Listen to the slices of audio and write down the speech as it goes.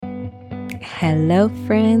Hello,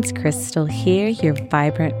 friends. Crystal here, your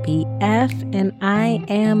vibrant BF, and I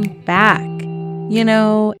am back.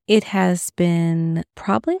 It has been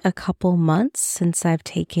probably a couple months since I've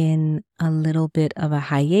taken a little bit of a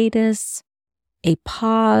hiatus, a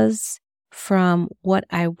pause from what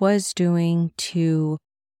I was doing to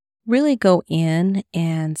really go in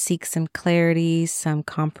and seek some clarity, some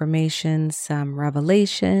confirmation, some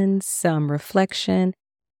revelation, some reflection.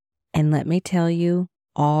 And let me tell you,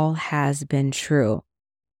 all has been true.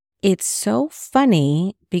 It's so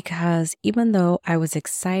funny because even though I was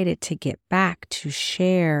excited to get back to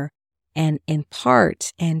share and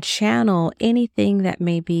impart and channel anything that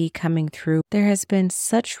may be coming through, there has been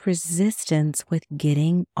such resistance with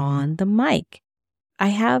getting on the mic. I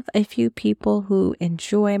have a few people who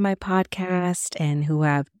enjoy my podcast and who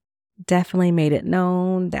have definitely made it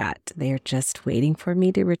known that they're just waiting for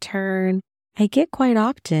me to return. I get quite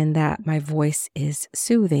often that my voice is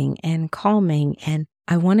soothing and calming, and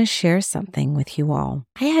I want to share something with you all.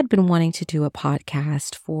 I had been wanting to do a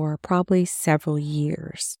podcast for probably several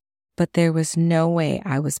years, but there was no way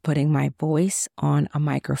I was putting my voice on a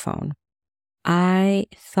microphone. I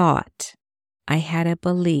thought I had a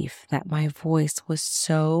belief that my voice was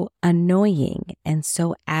so annoying and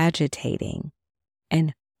so agitating,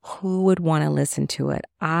 and who would want to listen to it?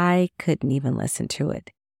 I couldn't even listen to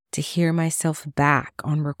it. To hear myself back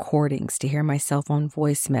on recordings, to hear myself on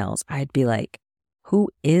voicemails, I'd be like, who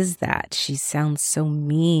is that? She sounds so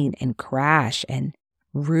mean and crash and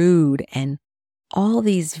rude and all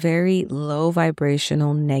these very low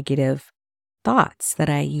vibrational negative thoughts that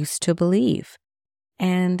I used to believe.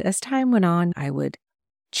 And as time went on, I would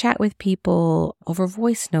chat with people over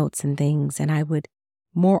voice notes and things, and I would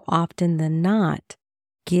more often than not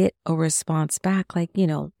get a response back like,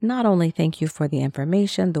 not only thank you for the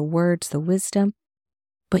information, the words, the wisdom,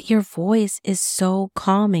 but your voice is so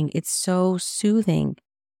calming. It's so soothing.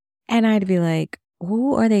 And I'd be like,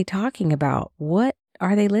 who are they talking about? What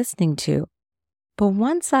are they listening to? But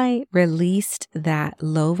once I released that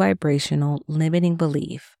low vibrational limiting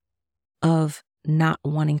belief of not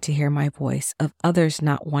wanting to hear my voice, of others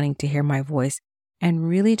not wanting to hear my voice, and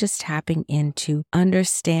really just tapping into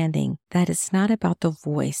understanding that it's not about the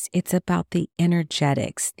voice, it's about the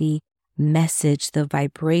energetics, the message, the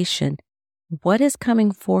vibration, what is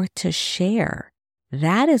coming forth to share.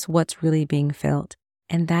 That is what's really being felt,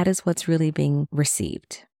 and that is what's really being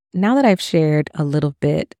received. Now that I've shared a little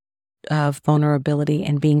bit of vulnerability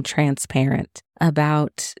and being transparent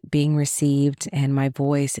about being received and my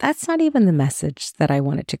voice, that's not even the message that I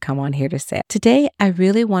wanted to come on here to say. Today, I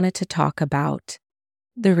really wanted to talk about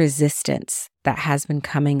the resistance that has been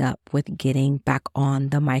coming up with getting back on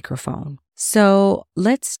the microphone. So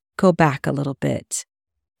let's go back a little bit.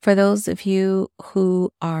 For those of you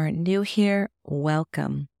who are new here,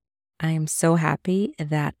 welcome. I am so happy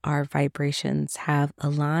that our vibrations have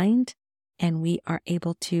aligned and we are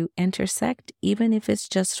able to intersect, even if it's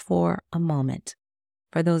just for a moment.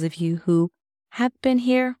 For those of you who have been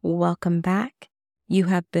here, welcome back. You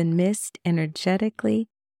have been missed energetically.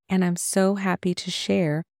 And I'm so happy to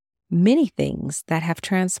share many things that have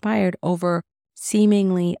transpired over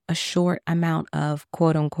seemingly a short amount of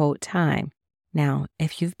quote unquote time. Now,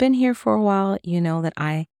 if you've been here for a while, you know that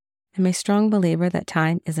I am a strong believer that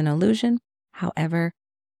time is an illusion. However,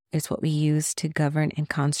 it's what we use to govern and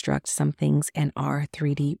construct some things in our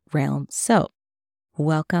 3D realm. So,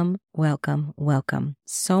 welcome, welcome, welcome.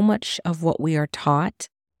 So much of what we are taught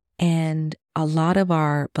and a lot of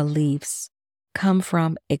our beliefs come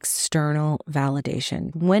from external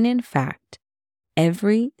validation, when in fact,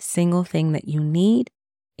 every single thing that you need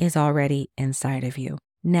is already inside of you.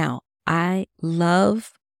 Now, I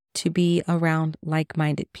love to be around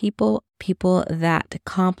like-minded people that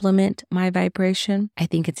complement my vibration. I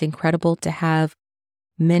think it's incredible to have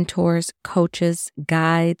mentors, coaches,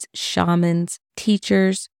 guides, shamans,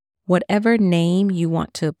 teachers, whatever name you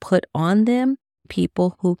want to put on them,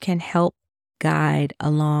 people who can help guide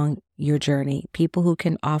along your journey, people who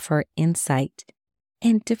can offer insight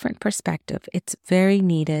and different perspective. It's very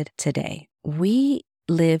needed today. We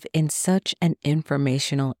live in such an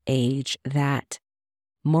informational age that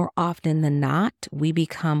more often than not, we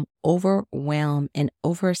become overwhelmed and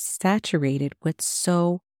oversaturated with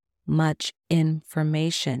so much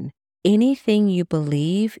information. Anything you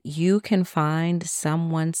believe, you can find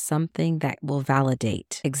someone, something that will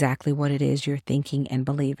validate exactly what it is you're thinking and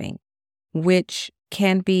believing, which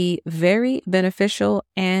can be very beneficial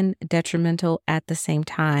and detrimental at the same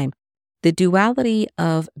time. The duality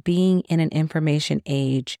of being in an information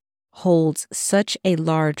age holds such a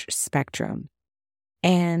large spectrum.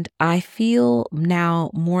 And I feel now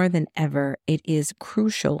more than ever, it is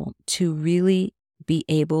crucial to really be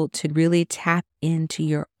able to really tap into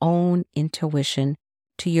your own intuition,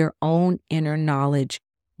 to your own inner knowledge,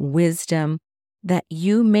 wisdom that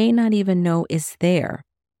you may not even know is there.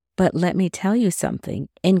 But let me tell you something,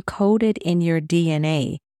 encoded in your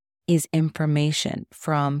DNA is information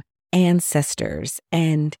from ancestors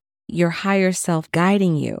and your higher self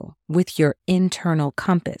guiding you with your internal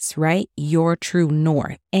compass, right? Your true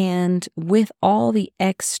north. And with all the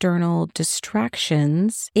external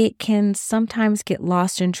distractions, it can sometimes get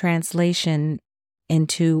lost in translation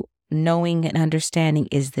into knowing and understanding,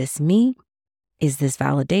 is this me? Is this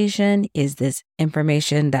validation? Is this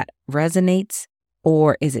information that resonates?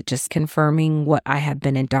 Or is it just confirming what I have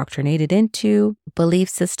been indoctrinated into, belief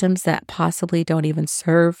systems that possibly don't even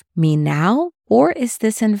serve me now? Or is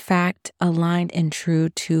this in fact aligned and true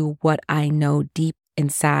to what I know deep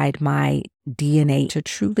inside my DNA? To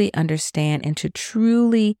truly understand and to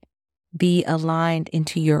truly be aligned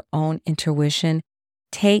into your own intuition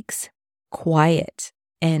takes quiet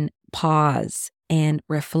and pause and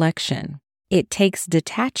reflection. It takes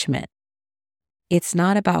detachment. It's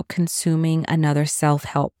not about consuming another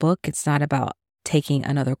self-help book. It's not about taking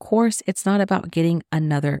another course. It's not about getting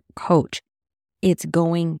another coach. It's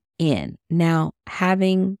going in. Now,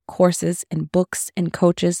 having courses and books and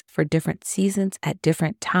coaches for different seasons at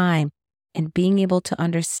different time and being able to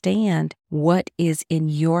understand what is in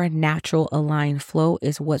your natural aligned flow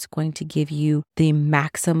is what's going to give you the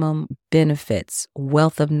maximum benefits,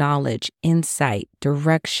 wealth of knowledge, insight,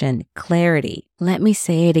 direction, clarity. Let me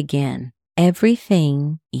say it again.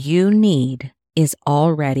 Everything you need is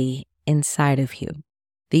already inside of you.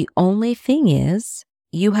 The only thing is,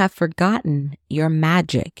 you have forgotten your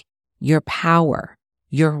magic, your power,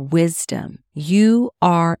 your wisdom. You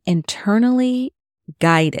are internally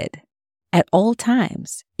guided at all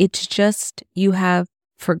times. It's just you have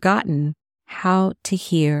forgotten how to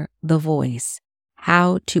hear the voice,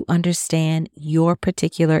 how to understand your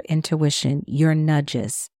particular intuition, your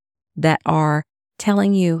nudges that are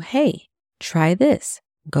telling you, hey, try this,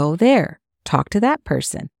 go there, talk to that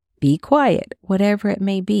person, be quiet, whatever it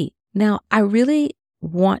may be. Now, I really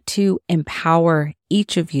want to empower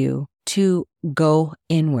each of you to go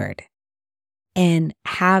inward and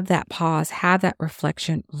have that pause, have that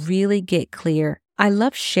reflection, really get clear. I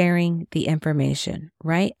love sharing the information,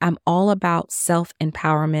 right? I'm all about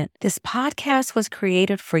self-empowerment. This podcast was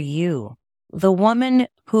created for you, the woman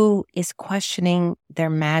who is questioning their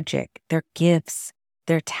magic, their gifts,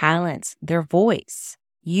 their talents, their voice.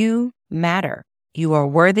 You matter. You are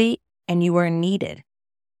worthy and you are needed,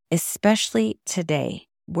 especially today,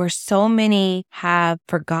 where so many have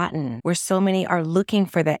forgotten, where so many are looking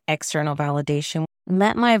for that external validation.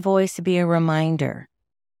 Let my voice be a reminder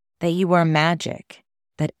that you are magic,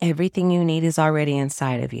 that everything you need is already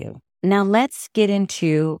inside of you. Now let's get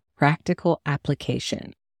into practical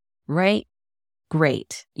application, right?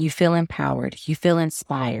 Great. You feel empowered. You feel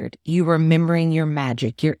inspired. You're remembering your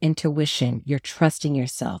magic, your intuition. You're trusting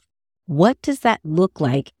yourself. What does that look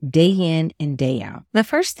like day in and day out? The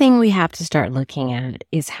first thing we have to start looking at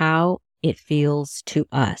is how it feels to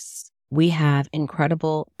us. We have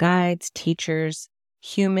incredible guides, teachers,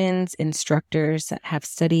 humans, instructors that have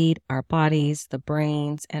studied our bodies, the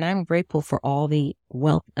brains, and I'm grateful for all the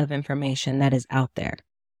wealth of information that is out there.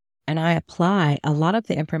 And I apply a lot of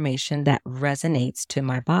the information that resonates to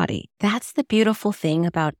my body. That's the beautiful thing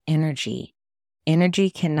about energy. Energy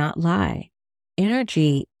cannot lie.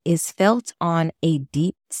 Energy is felt on a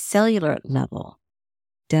deep cellular level.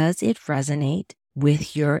 Does it resonate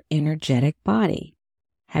with your energetic body?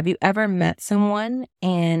 Have you ever met someone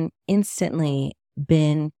and instantly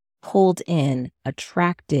been pulled in,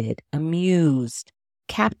 attracted, amused,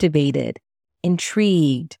 captivated,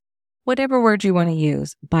 intrigued, whatever word you want to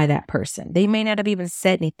use, by that person? They may not have even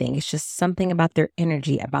said anything. It's just something about their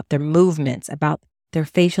energy, about their movements, about their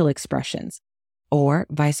facial expressions, or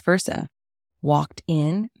vice versa. Walked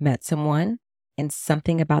in, met someone, and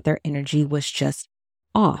something about their energy was just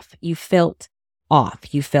off. You felt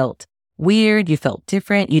off. You felt weird. You felt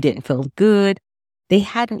different. You didn't feel good. They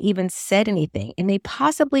hadn't even said anything, and they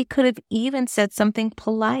possibly could have even said something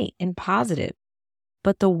polite and positive,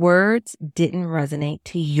 but the words didn't resonate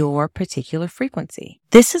to your particular frequency.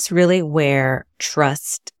 This is really where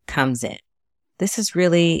trust comes in. This is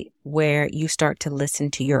really where you start to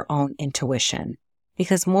listen to your own intuition.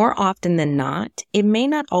 Because more often than not, it may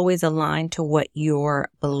not always align to what your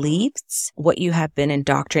beliefs, what you have been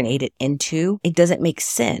indoctrinated into. It doesn't make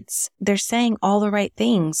sense. They're saying all the right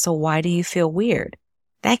things, so why do you feel weird?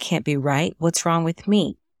 That can't be right. What's wrong with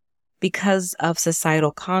me? Because of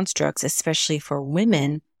societal constructs, especially for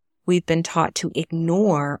women, we've been taught to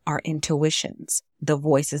ignore our intuitions, the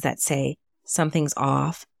voices that say something's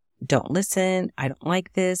off, don't listen, I don't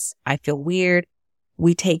like this, I feel weird.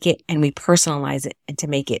 We take it and we personalize it and to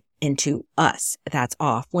make it into us that's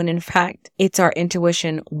off, when in fact, it's our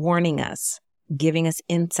intuition warning us, giving us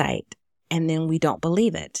insight, and then we don't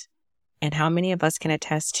believe it. And how many of us can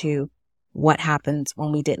attest to what happens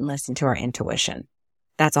when we didn't listen to our intuition?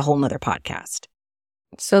 That's a whole nother podcast.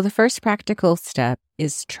 So the first practical step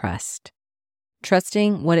is trust.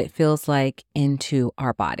 Trusting what it feels like into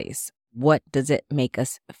our bodies. What does it make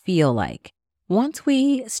us feel like? Once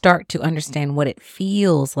we start to understand what it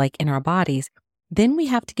feels like in our bodies, then we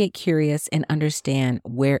have to get curious and understand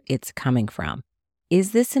where it's coming from.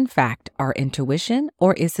 Is this in fact our intuition,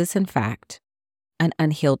 or is this in fact an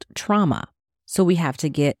unhealed trauma? So we have to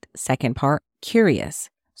get, second part, curious.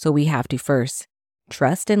 So we have to first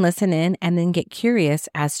trust and listen in, and then get curious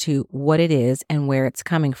as to what it is and where it's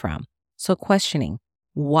coming from. So questioning,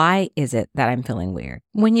 why is it that I'm feeling weird?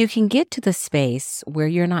 When you can get to the space where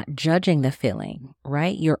you're not judging the feeling,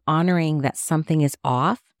 right? You're honoring that something is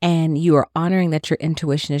off, and you are honoring that your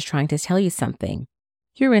intuition is trying to tell you something.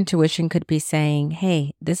 Your intuition could be saying,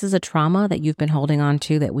 hey, this is a trauma that you've been holding on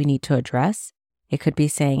to that we need to address. It could be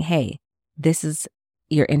saying, hey, this is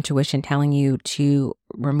your intuition telling you to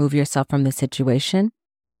remove yourself from the situation.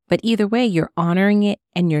 But either way, you're honoring it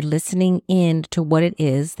and you're listening in to what it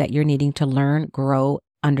is that you're needing to learn, grow,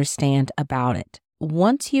 understand about it.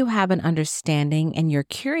 Once you have an understanding and you're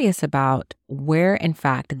curious about where, in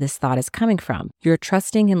fact, this thought is coming from, you're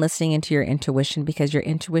trusting and listening into your intuition, because your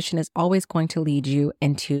intuition is always going to lead you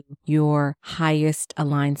into your highest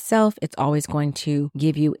aligned self. It's always going to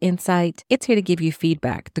give you insight. It's here to give you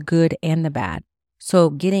feedback, the good and the bad.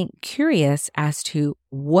 So getting curious as to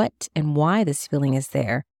what and why this feeling is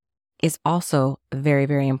there is also very,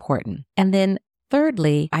 very important. And then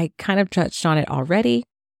thirdly, I kind of touched on it already,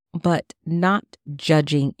 but not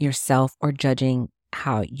judging yourself or judging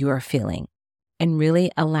how you're feeling, and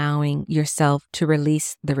really allowing yourself to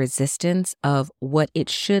release the resistance of what it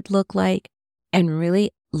should look like, and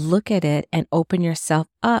really look at it and open yourself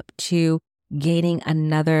up to gaining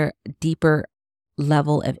another deeper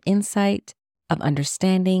level of insight, of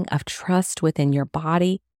understanding, of trust within your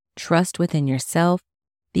body, trust within yourself.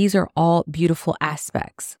 These are all beautiful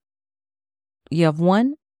aspects. You have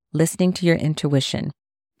 1, listening to your intuition.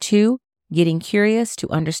 2, getting curious to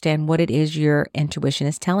understand what it is your intuition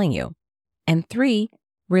is telling you. And 3,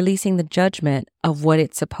 releasing the judgment of what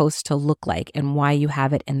it's supposed to look like and why you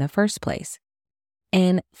have it in the first place.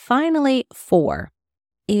 And finally, 4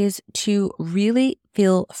 is to really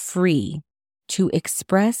feel free to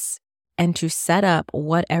express and to set up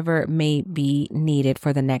whatever may be needed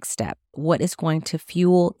for the next step. What is going to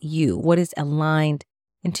fuel you? What is aligned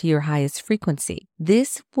into your highest frequency?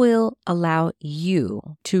 This will allow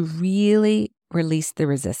you to really release the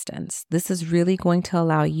resistance. This is really going to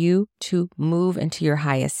allow you to move into your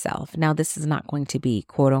highest self. Now, this is not going to be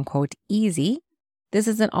quote unquote easy. This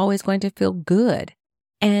isn't always going to feel good.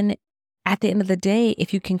 And at the end of the day,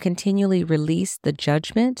 if you can continually release the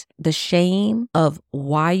judgment, the shame of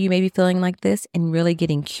why you may be feeling like this, and really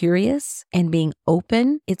getting curious and being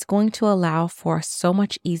open, it's going to allow for so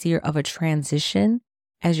much easier of a transition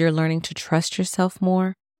as you're learning to trust yourself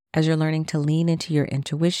more, as you're learning to lean into your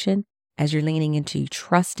intuition, as you're leaning into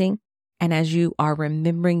trusting, and as you are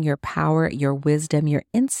remembering your power, your wisdom, your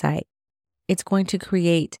insight. It's going to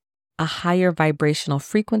create a higher vibrational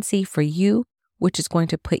frequency for you, which is going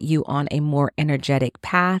to put you on a more energetic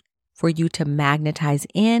path for you to magnetize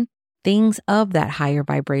in things of that higher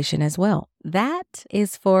vibration as well. That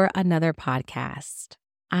is for another podcast.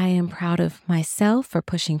 I am proud of myself for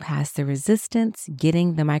pushing past the resistance,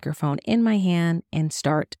 getting the microphone in my hand, and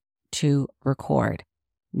start to record.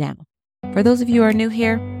 Now, for those of you who are new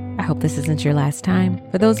here, I hope this isn't your last time.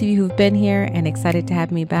 For those of you who've been here and excited to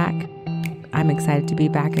have me back, I'm excited to be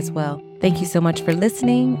back as well. Thank you so much for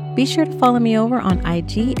listening. Be sure to follow me over on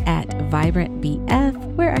IG at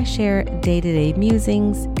VibrantBF, where I share day-to-day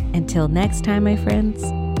musings. Until next time, my friends,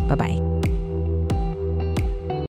 bye-bye.